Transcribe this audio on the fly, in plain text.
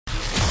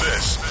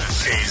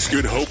This is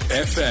Good Hope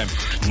FM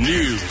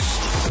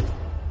News.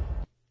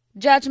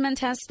 Judgment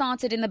has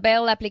started in the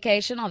bail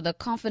application of the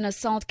Coffin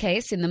Assault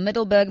case in the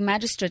Middelburg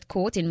Magistrate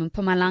Court in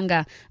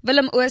Mpumalanga.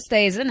 Willem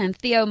Oosthuizen and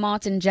Theo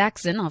Martin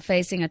Jackson are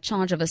facing a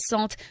charge of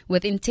assault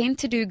with intent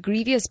to do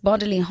grievous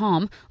bodily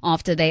harm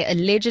after they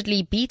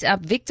allegedly beat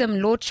up victim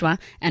Lotshwa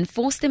and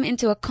forced him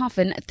into a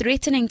coffin,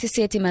 threatening to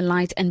set him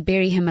alight and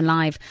bury him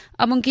alive.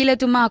 Abongile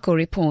Dumako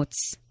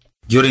reports.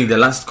 During the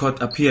last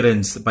court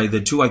appearance by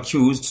the two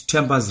accused,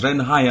 tempers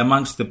ran high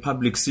amongst the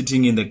public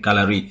sitting in the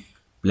gallery.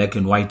 Black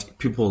and white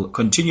people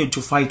continued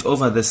to fight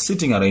over the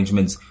sitting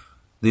arrangements.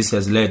 This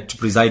has led to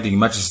presiding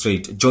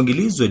magistrate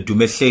Jongilizwe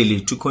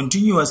Dumehleli to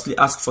continuously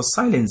ask for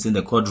silence in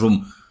the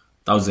courtroom.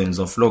 Thousands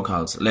of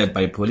locals, led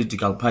by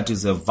political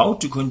parties, have vowed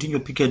to continue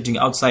picketing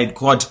outside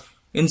court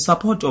in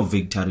support of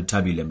Victor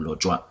Thabile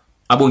Mlotshwa.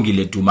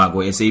 Abongile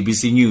Dumako,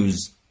 SABC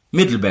News,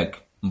 Middelburg,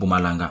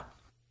 Mpumalanga.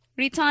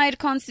 Retired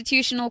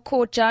Constitutional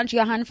Court Judge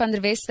Johan van der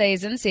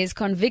Westhuizen says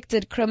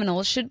convicted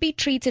criminals should be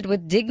treated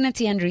with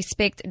dignity and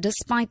respect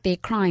despite their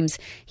crimes.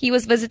 He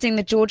was visiting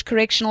the George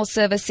Correctional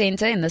Service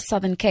Centre in the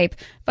Southern Cape.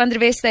 Van der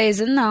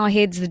Westhuizen now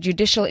heads the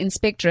Judicial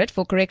Inspectorate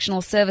for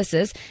Correctional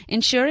Services,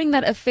 ensuring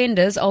that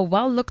offenders are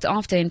well looked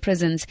after in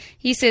prisons.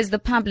 He says the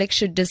public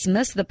should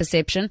dismiss the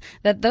perception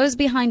that those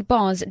behind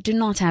bars do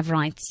not have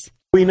rights.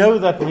 We know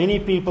that many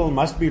people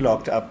must be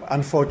locked up,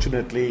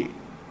 unfortunately.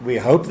 We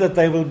hope that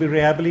they will be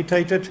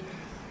rehabilitated.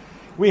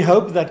 We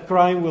hope that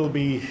crime will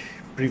be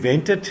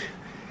prevented.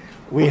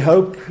 We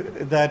hope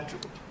that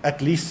at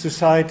least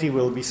society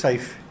will be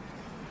safe.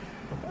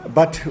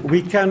 But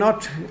we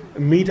cannot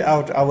mete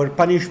out our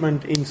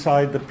punishment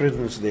inside the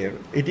prisons there.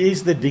 It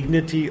is the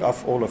dignity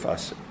of all of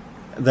us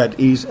that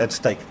is at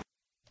stake.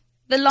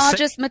 The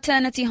largest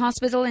maternity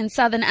hospital in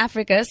Southern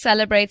Africa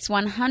celebrates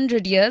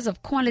 100 years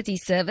of quality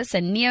service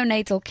and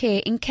neonatal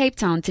care in Cape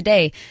Town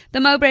today.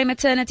 The Mowbray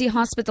Maternity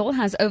Hospital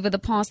has over the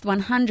past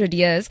 100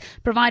 years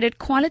provided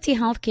quality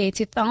health care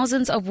to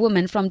thousands of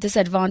women from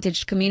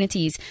disadvantaged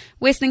communities.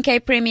 Western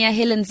Cape Premier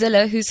Helen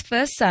Zille, whose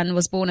first son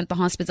was born at the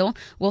hospital,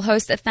 will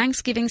host a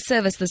Thanksgiving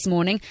service this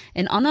morning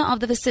in honor of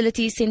the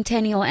facility's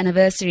centennial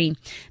anniversary.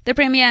 The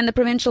Premier and the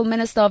Provincial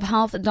Minister of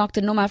Health, Dr.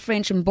 Noma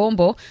French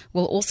Mbombo,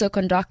 will also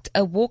conduct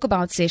a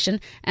walkabout session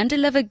and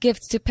deliver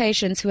gifts to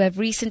patients who have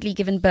recently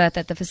given birth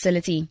at the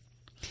facility.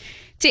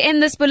 To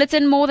end this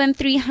bulletin, more than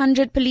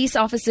 300 police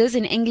officers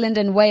in England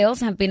and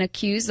Wales have been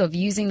accused of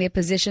using their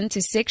position to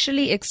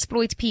sexually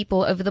exploit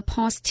people over the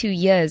past 2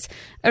 years.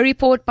 A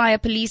report by a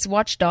police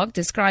watchdog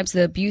describes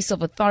the abuse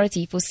of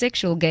authority for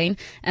sexual gain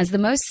as the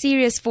most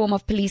serious form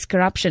of police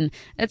corruption.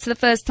 It's the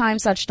first time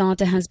such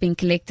data has been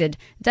collected.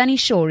 Danny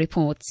Shaw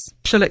reports.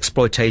 Sexual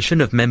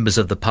exploitation of members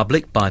of the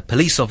public by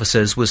police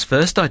officers was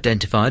first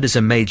identified as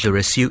a major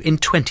issue in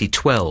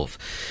 2012.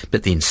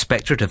 But the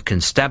Inspectorate of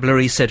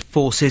Constabulary said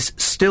forces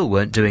still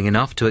weren't doing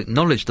enough to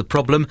acknowledge the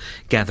problem,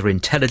 gather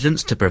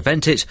intelligence to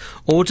prevent it,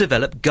 or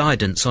develop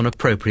guidance on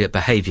appropriate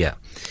behaviour.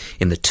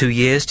 In the 2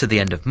 years to the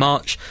end of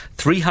March,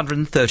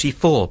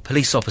 334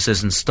 police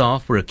officers and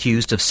staff were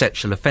accused of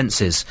sexual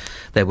offences.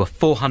 There were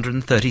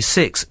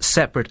 436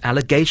 separate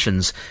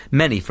allegations,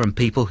 many from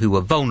people who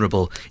were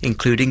vulnerable,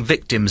 including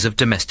victims of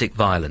domestic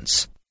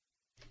violence.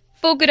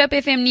 For Good Hope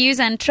FM News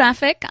and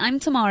Traffic, I'm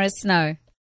Tamara Snow.